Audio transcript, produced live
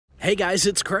Hey guys,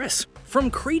 it's Chris.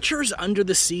 From creatures under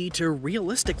the sea to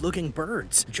realistic-looking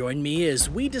birds, join me as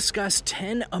we discuss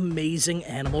 10 amazing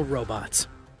animal robots.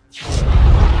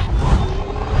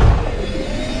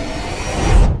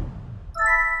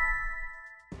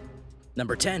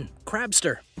 Number 10.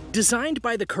 Crabster. Designed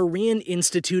by the Korean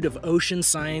Institute of Ocean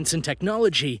Science and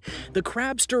Technology, the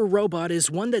Crabster robot is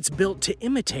one that's built to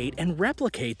imitate and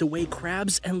replicate the way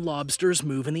crabs and lobsters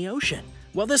move in the ocean.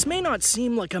 While this may not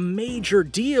seem like a major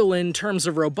deal in terms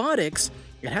of robotics,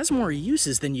 it has more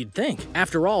uses than you'd think.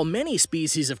 After all, many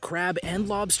species of crab and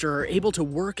lobster are able to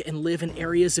work and live in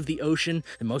areas of the ocean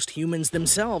that most humans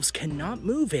themselves cannot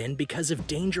move in because of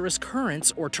dangerous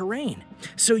currents or terrain.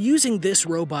 So using this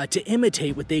robot to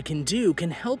imitate what they can do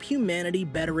can help humanity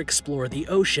better explore the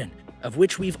ocean, of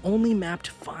which we've only mapped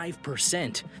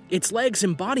 5%. Its legs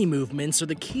and body movements are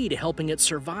the key to helping it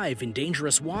survive in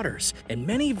dangerous waters, and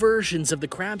many versions of the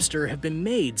Crabster have been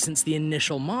made since the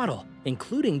initial model,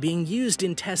 including being used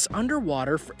in tests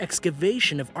underwater for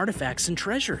excavation of artifacts and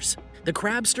treasures. The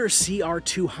Crabster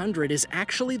CR200 is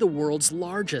actually the world's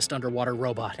largest underwater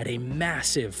robot at a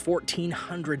massive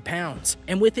 1,400 pounds.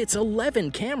 And with its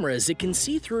 11 cameras, it can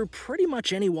see through pretty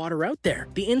much any water out there.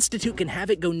 The Institute can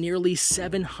have it go nearly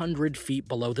 700 feet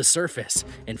below the surface,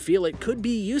 and feel it could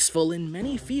be useful in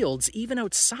many fields even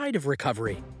outside of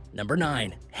recovery. Number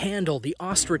 9. Handle, the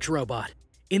Ostrich robot.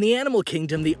 In the animal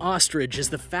kingdom, the ostrich is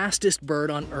the fastest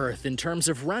bird on Earth in terms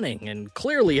of running, and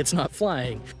clearly it's not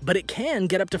flying. But it can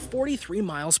get up to 43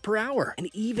 miles per hour and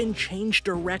even change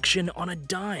direction on a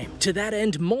dime. To that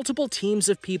end, multiple teams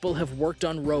of people have worked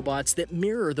on robots that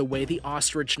mirror the way the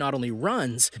ostrich not only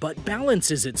runs, but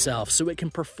balances itself so it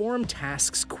can perform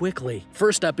tasks quickly.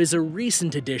 First up is a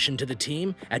recent addition to the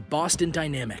team at Boston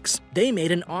Dynamics. They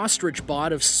made an ostrich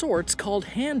bot of sorts called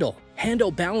Handle.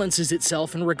 Handle balances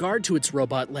itself in regard to its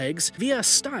robot legs via a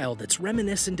style that's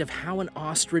reminiscent of how an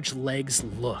ostrich legs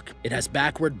look. It has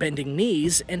backward bending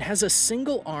knees and has a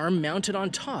single arm mounted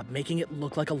on top, making it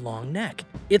look like a long neck.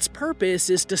 Its purpose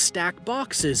is to stack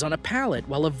boxes on a pallet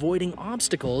while avoiding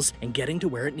obstacles and getting to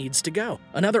where it needs to go.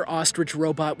 Another ostrich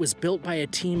robot was built by a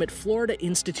team at Florida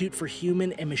Institute for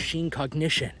Human and Machine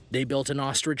Cognition. They built an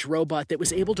ostrich robot that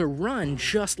was able to run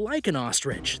just like an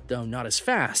ostrich, though not as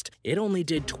fast. It only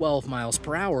did 12 miles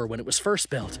per hour when it was first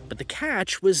built, but the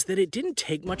catch was that it didn't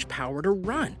take much power to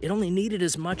run. It only needed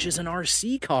as much as an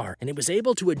RC car, and it was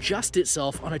able to adjust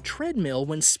itself on a treadmill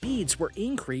when speeds were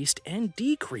increased and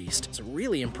decreased. It's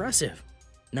really impressive.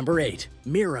 Number 8.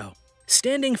 Miro.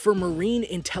 Standing for Marine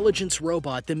Intelligence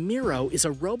Robot, the Miro is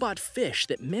a robot fish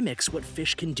that mimics what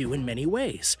fish can do in many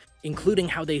ways, including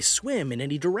how they swim in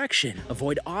any direction,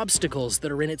 avoid obstacles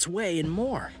that are in its way, and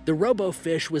more. The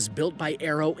RoboFish was built by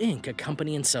Aero Inc., a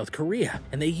company in South Korea,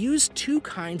 and they used 2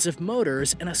 kinds of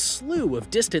motors and a slew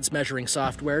of distance measuring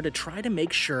software to try to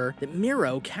make sure that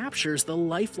Miro captures the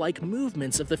lifelike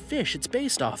movements of the fish it's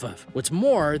based off of. What's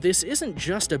more, this isn't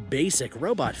just a basic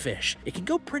robot fish. It can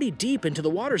go pretty deep into the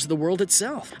waters of the world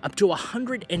itself, up to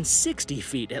 160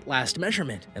 feet at last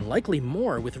measurement, and likely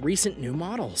more with recent new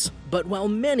models. But while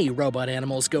many robot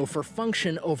animals go for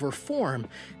function over form,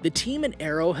 the team at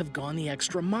Aero have gone the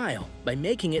extra mile by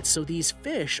making it so these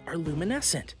fish are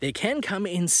luminescent. They can come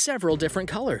in several different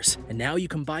colors, and now you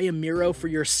can buy a Miro for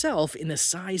yourself in the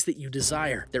size that you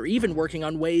desire. They're even working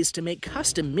on ways to make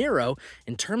custom Miro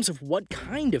in terms of what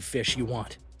kind of fish you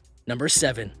want. Number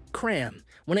 7. Cram.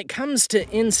 When it comes to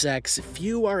insects,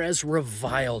 few are as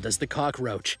reviled as the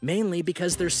cockroach, mainly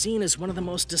because they're seen as one of the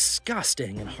most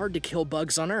disgusting and hard-to-kill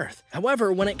bugs on Earth.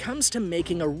 However, when it comes to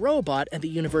making a robot at the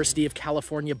University of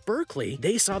California, Berkeley,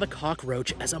 they saw the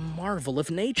cockroach as a marvel of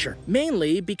nature,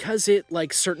 mainly because it,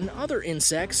 like certain other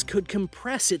insects, could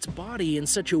compress its body in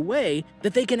such a way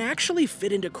that they can actually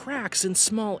fit into cracks in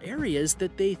small areas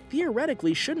that they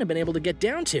theoretically shouldn't have been able to get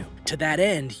down to. To that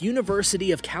end,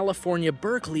 University of California,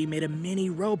 Berkeley made a mini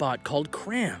robot called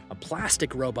Cram, a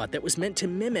plastic robot that was meant to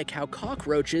mimic how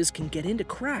cockroaches can get into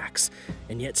cracks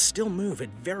and yet still move at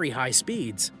very high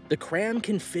speeds. The Cram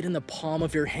can fit in the palm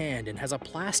of your hand and has a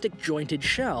plastic jointed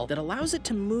shell that allows it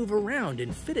to move around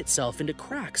and fit itself into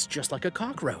cracks just like a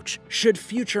cockroach. Should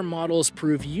future models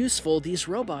prove useful, these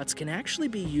robots can actually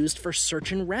be used for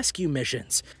search and rescue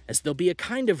missions, as they'll be a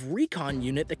kind of recon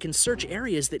unit that can search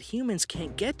areas that humans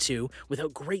can't get to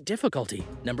without great difficulty.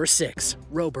 Number 6.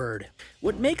 Robird.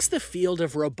 What makes the field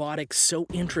of robotics so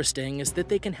interesting is that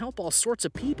they can help all sorts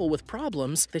of people with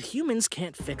problems that humans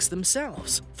can't fix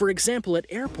themselves. For example, at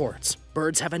airports, airports.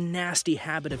 Birds have a nasty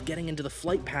habit of getting into the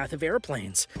flight path of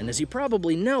airplanes, and as you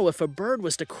probably know, if a bird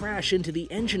was to crash into the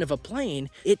engine of a plane,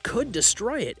 it could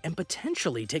destroy it and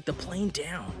potentially take the plane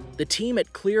down. The team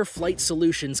at Clear Flight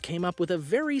Solutions came up with a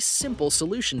very simple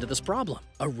solution to this problem: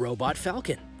 a robot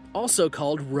falcon, also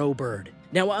called Robird.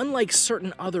 Now, unlike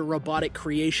certain other robotic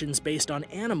creations based on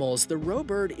animals, the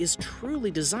Robird is truly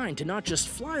designed to not just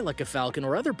fly like a falcon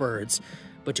or other birds,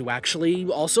 but to actually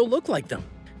also look like them.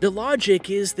 The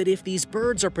logic is that if these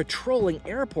birds are patrolling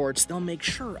airports, they'll make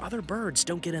sure other birds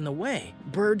don't get in the way.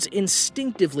 Birds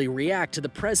instinctively react to the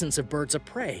presence of birds of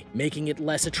prey, making it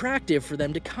less attractive for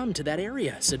them to come to that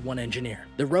area, said one engineer.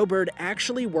 The Robird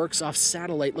actually works off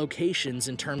satellite locations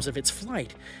in terms of its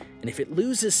flight, and if it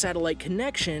loses satellite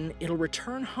connection, it'll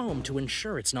return home to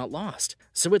ensure it's not lost.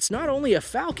 So it's not only a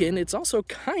falcon, it's also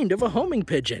kind of a homing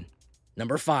pigeon.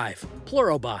 Number 5.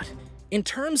 Plurobot. In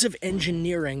terms of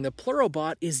engineering, the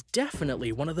Plurobot is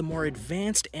definitely one of the more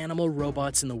advanced animal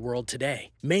robots in the world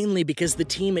today, mainly because the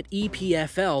team at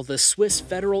EPFL, the Swiss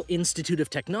Federal Institute of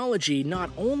Technology, not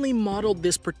only modeled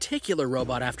this particular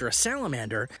robot after a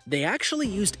salamander, they actually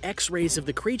used X-rays of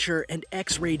the creature and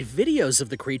X-rayed videos of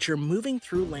the creature moving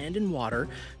through land and water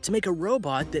to make a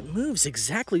robot that moves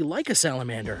exactly like a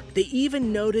salamander. They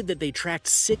even noted that they tracked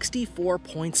 64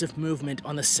 points of movement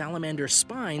on the salamander's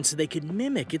spine so they could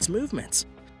mimic its movement.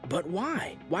 But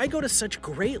why? Why go to such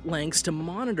great lengths to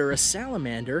monitor a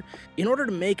salamander in order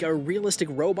to make a realistic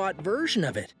robot version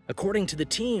of it? According to the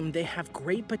team, they have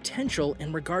great potential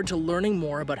in regard to learning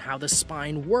more about how the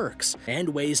spine works and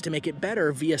ways to make it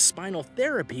better via spinal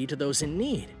therapy to those in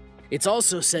need. It's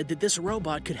also said that this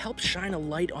robot could help shine a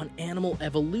light on animal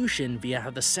evolution via how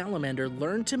the salamander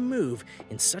learned to move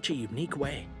in such a unique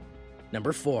way.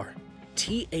 Number 4.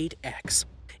 T8X.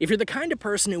 If you're the kind of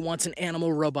person who wants an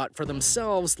animal robot for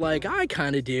themselves, like I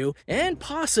kinda do, and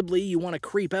possibly you want to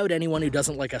creep out anyone who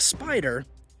doesn't like a spider,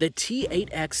 the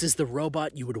T8X is the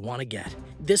robot you would want to get.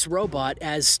 This robot,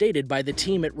 as stated by the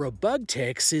team at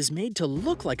robotics, is made to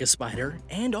look like a spider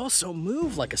and also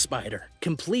move like a spider.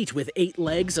 Complete with 8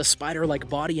 legs, a spider-like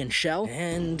body and shell,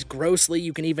 and grossly,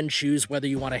 you can even choose whether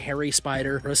you want a hairy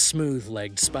spider or a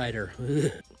smooth-legged spider.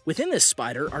 Ugh. Within this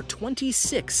spider are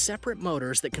 26 separate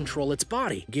motors that control its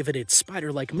body, give it its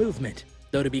spider-like movement.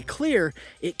 Though to be clear,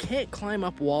 it can't climb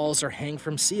up walls or hang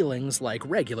from ceilings like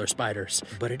regular spiders,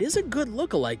 but it is a good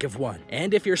look-alike of one.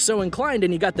 And if you're so inclined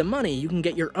and you got the money, you can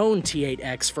get your own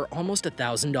T8X for almost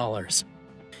 $1,000.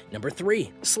 Number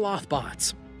 3.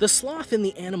 Slothbots. The sloth in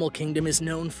the animal kingdom is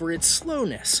known for its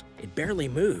slowness. It barely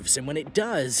moves, and when it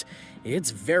does,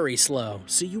 it's very slow,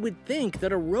 so you would think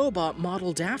that a robot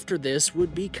modeled after this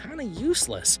would be kinda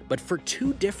useless. But for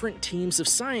 2 different teams of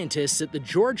scientists at the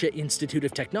Georgia Institute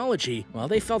of Technology, well,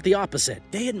 they felt the opposite.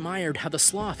 They admired how the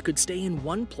sloth could stay in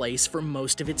one place for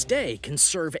most of its day,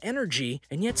 conserve energy,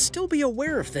 and yet still be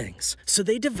aware of things. So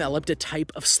they developed a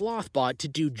type of slothbot to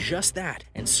do just that,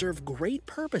 and serve great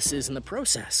purposes in the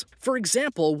process. For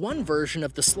example, one version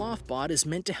of the slothbot is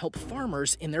meant to help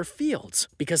farmers in their fields,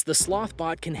 because the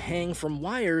slothbot can hang from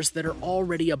wires that are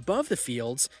already above the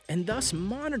fields and thus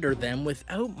monitor them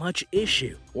without much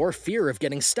issue or fear of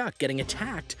getting stuck, getting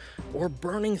attacked, or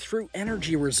burning through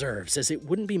energy reserves, as it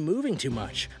wouldn't be moving too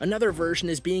much. Another version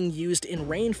is being used in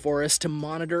rainforests to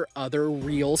monitor other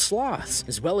real sloths,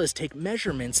 as well as take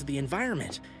measurements of the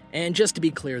environment. And just to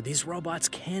be clear, these robots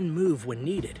can move when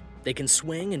needed. They can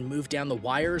swing and move down the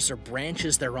wires or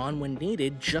branches they're on when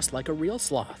needed, just like a real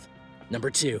sloth. Number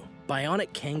 2.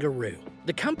 Bionic kangaroo.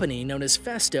 The company, known as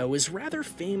Festo, is rather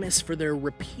famous for their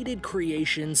repeated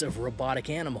creations of robotic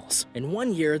animals. In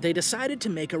one year, they decided to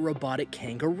make a robotic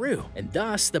kangaroo, and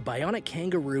thus the bionic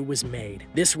kangaroo was made.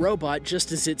 This robot,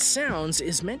 just as it sounds,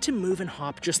 is meant to move and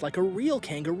hop just like a real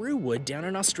kangaroo would down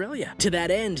in Australia. To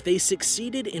that end, they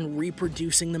succeeded in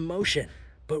reproducing the motion.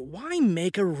 But why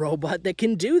make a robot that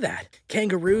can do that?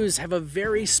 Kangaroos have a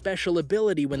very special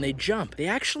ability when they jump. They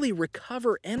actually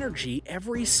recover energy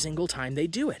every single time they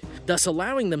do it, thus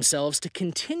allowing themselves to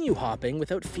continue hopping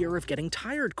without fear of getting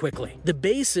tired quickly. The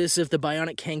basis of the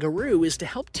bionic kangaroo is to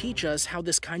help teach us how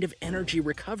this kind of energy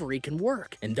recovery can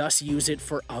work, and thus use it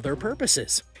for other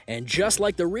purposes. And just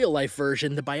like the real-life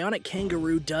version, the bionic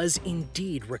kangaroo does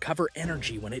indeed recover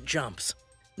energy when it jumps.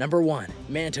 Number 1.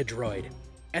 Manta droid.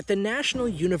 At the National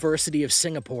University of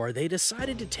Singapore, they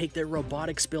decided to take their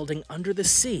robotics building under the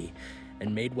sea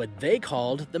and made what they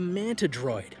called the Manta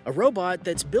Droid, a robot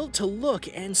that's built to look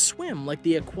and swim like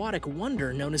the aquatic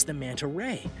wonder known as the manta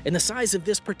ray. And the size of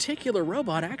this particular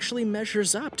robot actually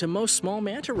measures up to most small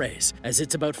manta rays, as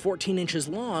it's about 14 inches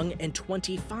long and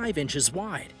 25 inches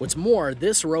wide. What's more,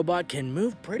 this robot can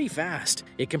move pretty fast.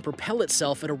 It can propel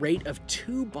itself at a rate of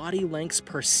 2 body lengths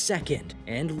per second,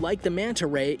 and like the manta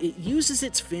ray, it uses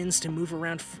its fins to move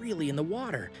around freely in the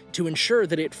water to ensure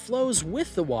that it flows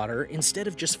with the water instead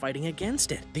of just fighting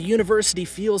against it. The university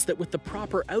feels that with the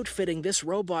proper outfitting, this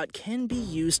robot can be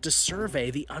used to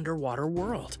survey the underwater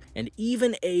world and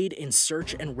even aid in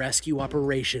search and rescue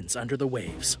operations under the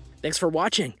waves. Thanks for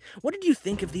watching. What did you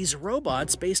think of these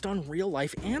robots based on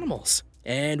real-life animals?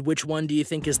 And which one do you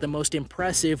think is the most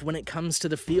impressive when it comes to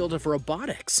the field of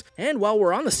robotics? And while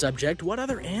we're on the subject, what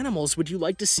other animals would you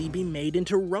like to see be made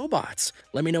into robots?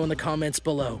 Let me know in the comments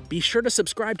below. Be sure to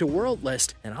subscribe to World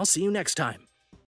List, and I'll see you next time.